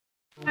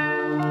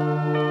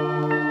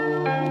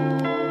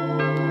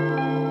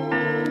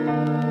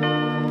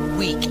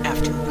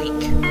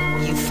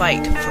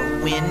fight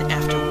for win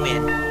after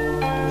win,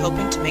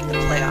 hoping to make the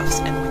playoffs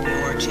and win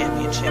your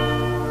championship.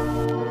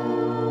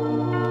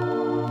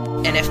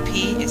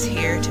 NFP is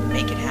here to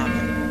make it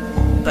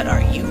happen. But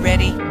are you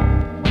ready?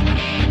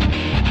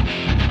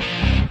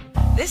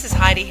 This is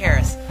Heidi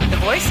Harris, the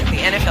voice of the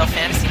NFL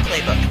Fantasy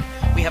Playbook.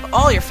 We have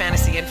all your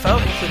fantasy info,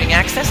 including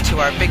access to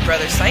our Big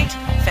Brother site,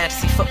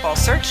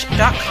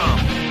 fantasyfootballsearch.com.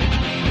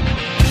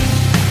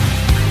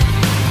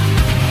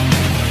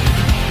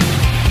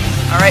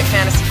 All right,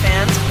 fantasy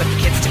fans, put the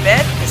kids to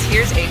bed, because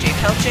here's AJ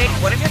Pelche,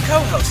 one of your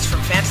co-hosts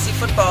from Fantasy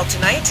Football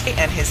Tonight,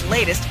 and his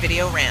latest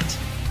video rant.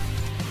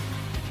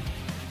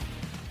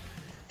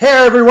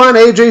 Hey everyone,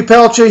 AJ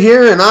Pelche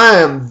here, and I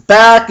am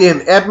back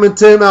in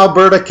Edmonton,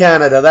 Alberta,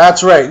 Canada.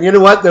 That's right. You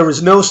know what? There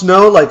was no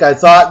snow like I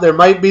thought there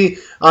might be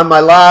on my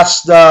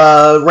last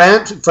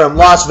rant from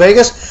Las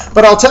Vegas.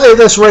 But I'll tell you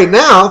this right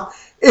now,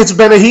 it's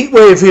been a heat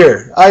wave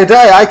here.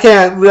 I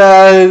can't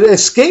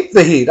escape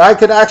the heat. I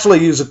could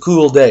actually use a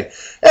cool day.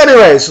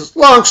 Anyways,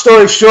 long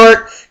story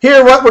short,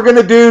 here what we're going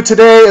to do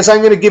today is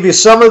I'm going to give you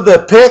some of the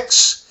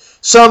picks,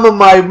 some of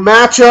my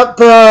matchup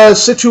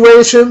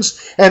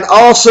situations, and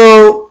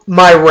also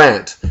my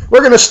rant. We're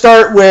going to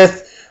start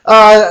with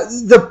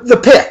the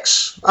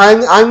picks.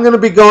 I'm going to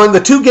be going the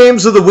two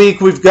games of the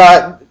week. We've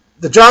got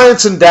the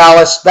Giants and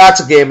Dallas. That's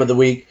a game of the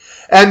week.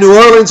 And New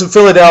Orleans and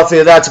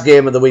Philadelphia. That's a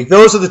game of the week.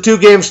 Those are the two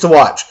games to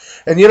watch.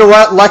 And you know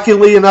what?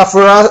 Luckily enough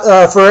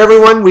for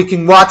everyone, we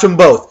can watch them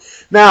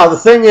both. Now, the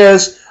thing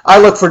is, I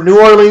look for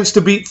New Orleans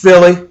to beat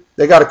Philly.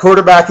 They got a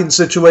quarterbacking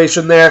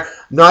situation there.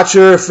 Not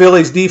sure if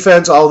Philly's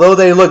defense, although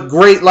they looked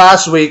great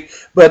last week,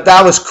 but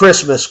that was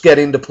Christmas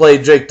getting to play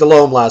Jake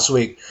Delhomme last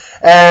week.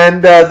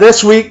 And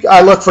this week,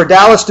 I look for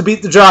Dallas to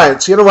beat the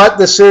Giants. You know what?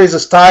 This series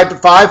is tied to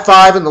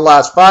 5-5 in the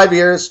last 5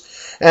 years.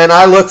 And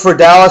I look for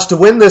Dallas to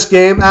win this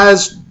game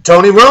as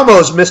Tony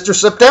Romo's Mr.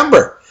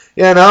 September.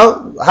 You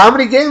know, how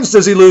many games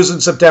does he lose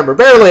in September?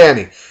 Barely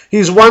any.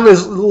 He's won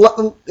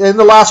in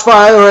the last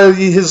 5, or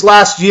his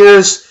last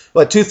years,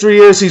 2-3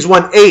 years, he's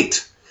won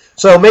 8.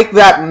 So make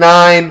that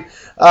 9.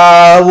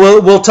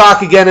 We'll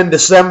talk again in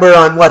December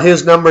on what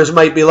his numbers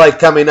might be like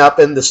coming up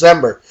in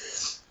December.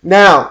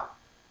 Now,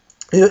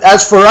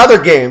 as for other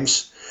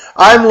games,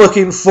 I'm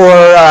looking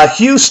for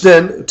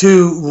Houston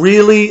to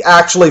really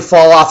actually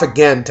fall off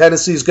again.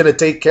 Tennessee's going to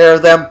take care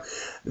of them.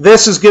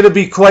 This is going to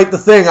be quite the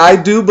thing. I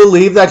do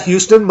believe that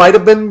Houston might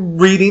have been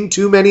reading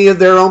too many of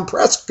their own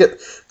press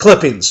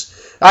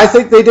clippings. I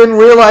think they didn't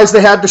realize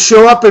they had to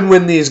show up and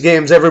win these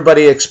games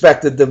everybody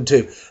expected them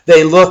to.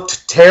 They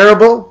looked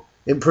terrible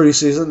in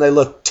preseason. They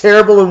looked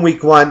terrible in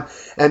week 1.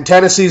 And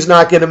Tennessee's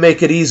not going to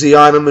make it easy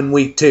on them in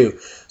week 2.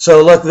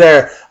 So look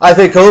there. I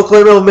think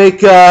Oakland will make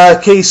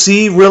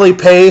KC really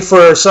pay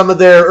for some of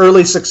their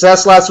early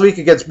success last week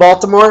against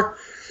Baltimore.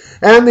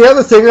 And the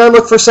other thing, I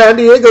look for San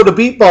Diego to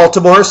beat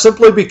Baltimore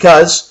simply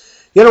because,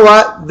 you know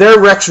what, they're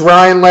Rex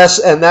Ryan-less,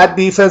 and that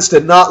defense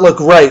did not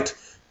look right.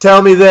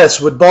 Tell me this,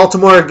 would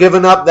Baltimore have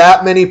given up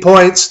that many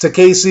points to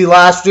KC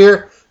last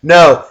year?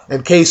 No,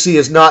 and KC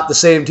is not the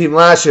same team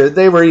last year.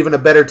 They were even a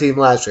better team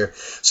last year.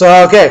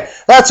 So, okay,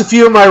 that's a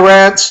few of my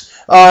rants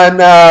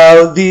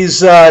on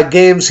these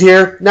games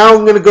here. Now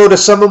I'm going to go to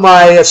some of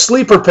my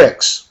sleeper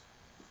picks.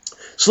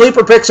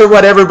 Sleeper picks are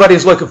what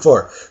everybody's looking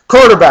for.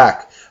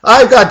 Quarterback.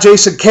 I've got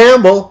Jason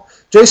Campbell.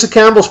 Jason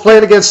Campbell's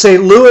playing against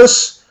St.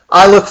 Louis.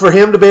 I look for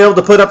him to be able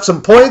to put up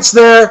some points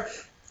there.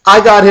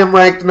 I got him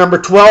ranked number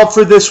 12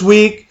 for this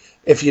week.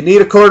 If you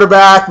need a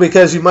quarterback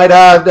because you might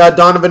have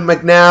Donovan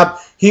McNabb,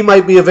 he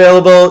might be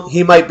available.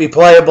 He might be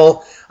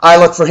playable. I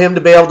look for him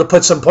to be able to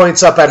put some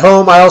points up at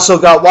home. I also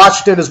got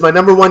Washington as my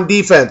number 1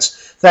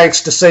 defense,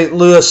 thanks to St.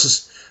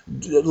 Louis'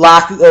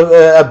 lack of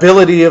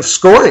ability of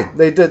scoring.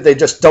 They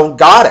just don't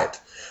got it.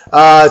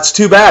 It's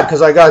too bad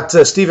because I got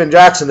Steven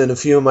Jackson in a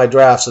few of my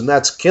drafts, and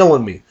that's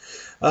killing me.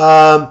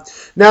 Now,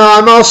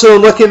 I'm also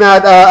looking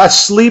at a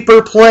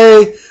sleeper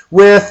play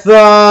with,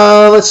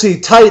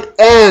 tight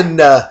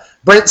end,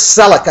 Brent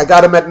Selleck. I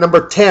got him at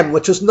number 10,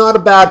 which is not a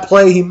bad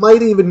play. He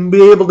might even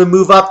be able to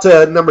move up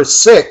to number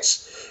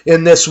 6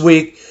 in this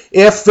week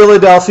if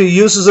Philadelphia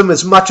uses him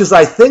as much as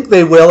I think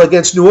they will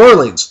against New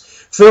Orleans.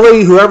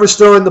 Philly, whoever's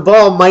throwing the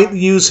ball, might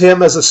use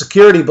him as a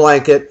security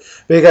blanket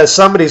because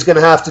somebody's going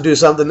to have to do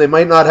something. They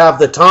might not have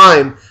the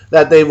time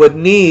that they would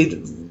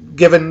need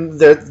given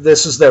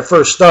this is their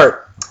first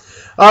start.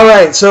 All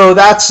right, so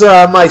that's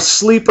my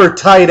sleeper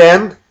tight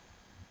end.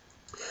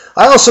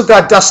 I also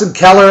got Dustin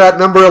Keller at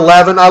number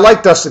 11. I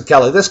like Dustin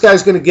Keller. This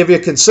guy's going to give you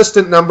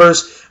consistent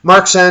numbers.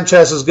 Mark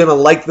Sanchez is going to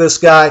like this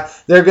guy.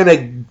 They're going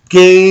to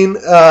gain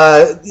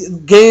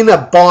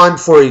a bond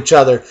for each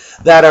other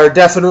that are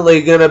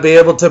definitely going to be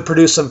able to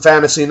produce some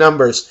fantasy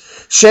numbers.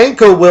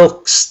 Shanko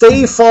will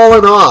stay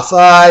falling off.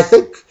 I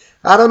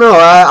don't know.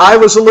 I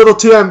was a little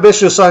too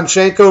ambitious on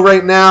Shanko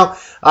right now.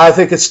 I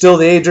think it's still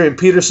the Adrian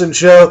Peterson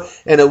show,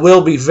 and it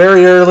will be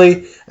very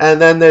early,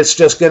 and then there's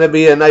just going to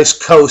be a nice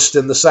coast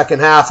in the second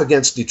half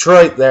against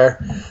Detroit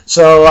there.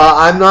 So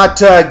I'm not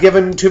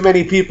giving too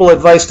many people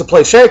advice to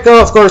play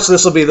Shanko. Of course,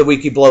 this will be the week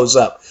he blows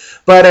up.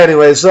 But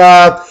anyways,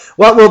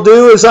 what we'll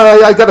do is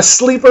I got a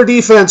sleeper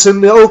defense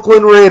in the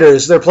Oakland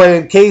Raiders. They're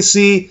playing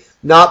KC.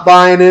 Not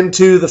buying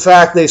into the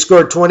fact they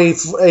scored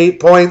 28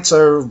 points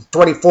or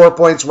 24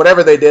 points,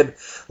 whatever they did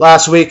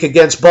last week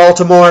against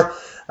Baltimore.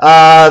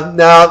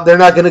 Now, they're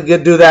not going to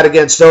do that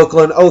against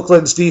Oakland.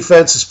 Oakland's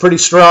defense is pretty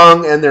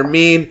strong, and they're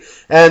mean,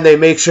 and they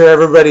make sure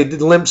everybody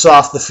limps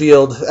off the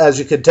field, as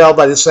you can tell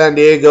by the San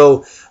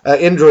Diego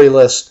injury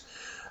list.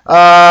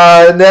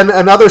 And then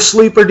another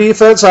sleeper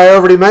defense I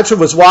already mentioned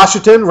was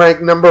Washington,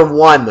 ranked number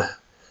 1.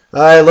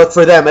 I look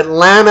for them.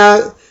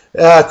 Atlanta,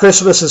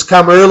 Christmas has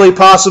come early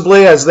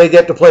possibly as they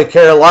get to play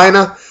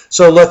Carolina,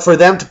 so look for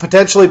them to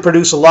potentially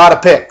produce a lot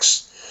of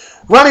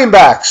picks. Running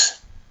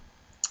backs.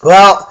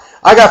 Well,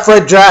 I got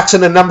Fred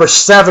Jackson at number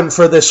 7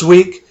 for this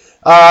week.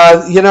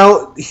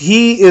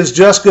 He is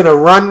just going to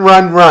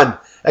run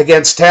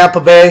against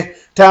Tampa Bay.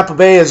 Tampa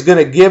Bay is going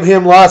to give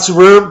him lots of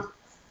room.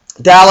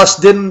 Dallas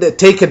didn't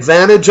take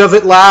advantage of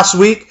it last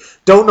week.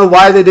 Don't know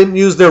why they didn't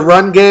use their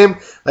run game.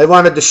 They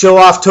wanted to show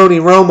off Tony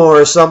Romo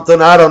or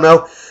something. I don't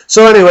know.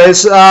 So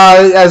anyways,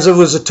 as it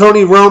was a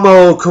Tony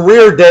Romo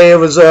career day, it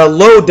was a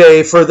low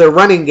day for their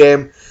running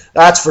game.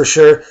 That's for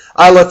sure.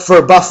 I look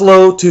for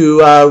Buffalo to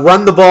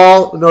run the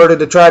ball in order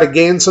to try to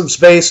gain some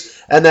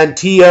space. And then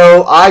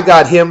T.O., I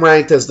got him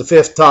ranked as the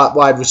 5th top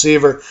wide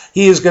receiver.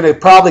 He is going to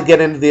probably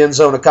get into the end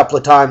zone a couple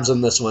of times in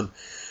this one.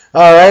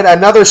 All right,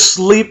 another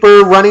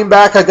sleeper running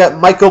back. I got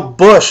Michael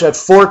Bush at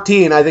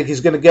 14. I think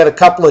he's going to get a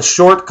couple of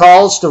short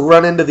calls to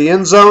run into the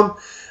end zone.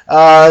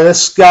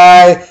 This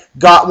guy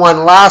got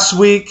one last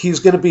week.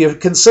 He's going to be a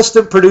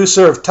consistent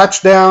producer of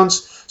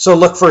touchdowns, so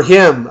look for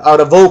him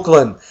out of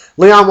Oakland.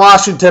 Leon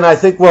Washington, I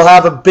think, will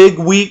have a big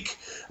week.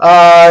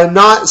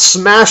 Not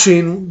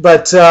smashing,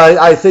 but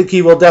I think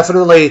he will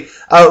definitely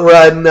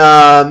outrun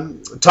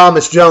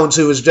Thomas Jones,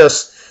 who was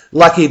just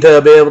lucky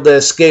to be able to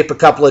escape a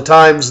couple of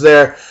times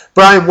there.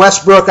 Brian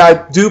Westbrook,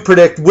 I do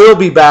predict, will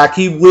be back.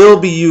 He will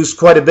be used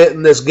quite a bit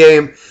in this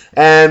game,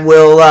 and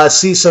we'll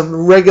see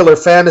some regular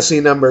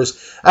fantasy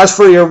numbers. As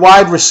for your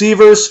wide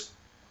receivers,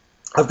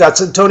 I've got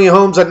Santonio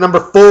Holmes at number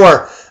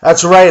 4.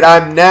 That's right,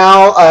 I'm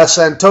now a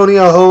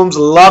Santonio Holmes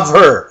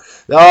lover.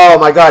 Oh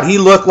my God, he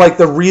looked like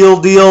the real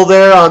deal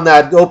there on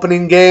that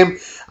opening game.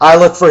 I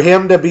look for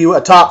him to be a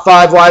top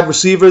 5 wide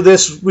receiver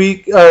this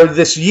week or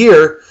this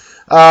year.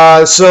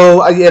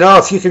 So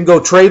if you can go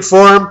trade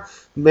for him,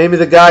 maybe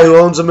the guy who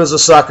owns him is a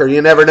sucker.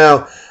 You never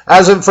know.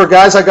 As in for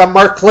guys, I got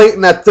Mark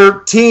Clayton at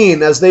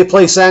 13. As they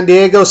play San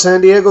Diego, San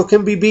Diego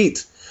can be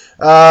beat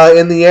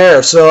in the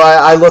air. So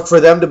I look for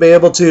them to be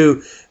able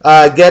to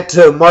get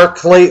to Mark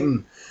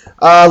Clayton.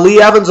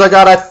 Lee Evans I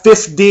got at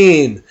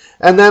 15.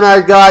 And then I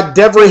got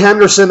Devery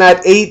Henderson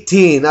at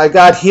 18. I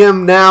got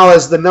him now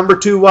as the number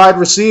 2 wide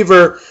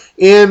receiver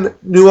in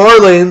New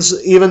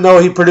Orleans, even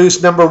though he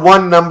produced number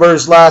 1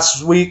 numbers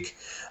last week.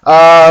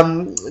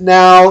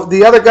 Now,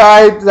 the other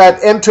guy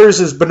that enters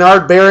is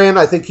Bernard Berrian.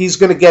 I think he's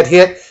going to get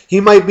hit. He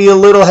might be a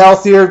little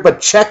healthier,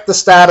 but check the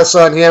status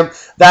on him.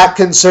 That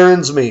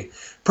concerns me.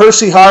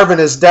 Percy Harvin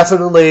is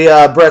definitely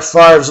Brett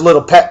Favre's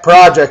little pet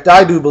project,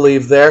 I do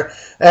believe there.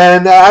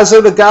 And as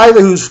of the guy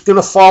who's going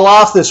to fall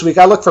off this week,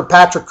 I look for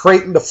Patrick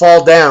Creighton to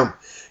fall down.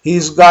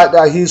 He's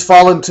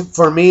fallen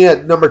for me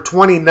at number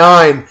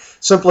 29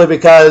 simply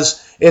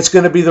because it's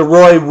going to be the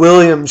Roy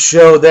Williams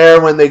show there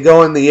when they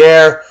go in the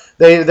air.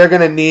 They're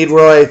going to need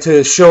Roy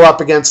to show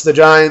up against the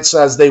Giants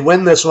as they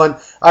win this one.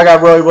 I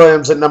got Roy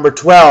Williams at number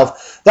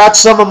 12. That's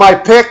some of my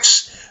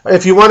picks.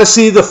 If you want to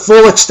see the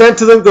full extent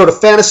of them, go to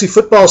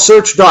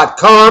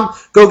fantasyfootballsearch.com.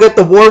 Go get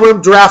the War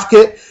Room Draft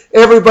Kit.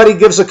 Everybody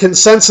gives a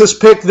consensus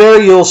pick there.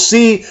 You'll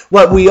see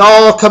what we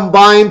all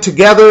combined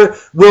together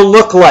will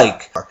look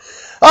like.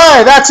 All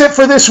right, that's it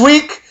for this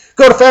week.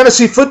 Go to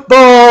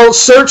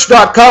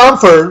fantasyfootballsearch.com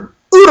for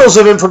oodles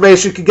of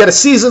information. You can get a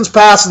season's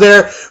pass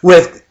there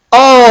with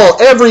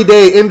all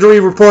everyday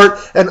injury report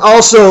and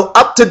also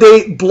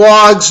up-to-date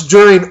blogs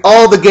during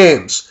all the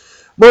games.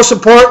 Most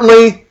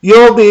importantly,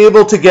 you'll be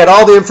able to get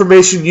all the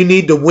information you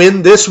need to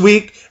win this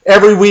week,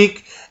 every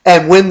week,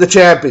 and win the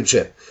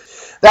championship.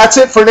 That's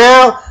it for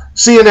now.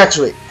 See you next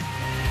week.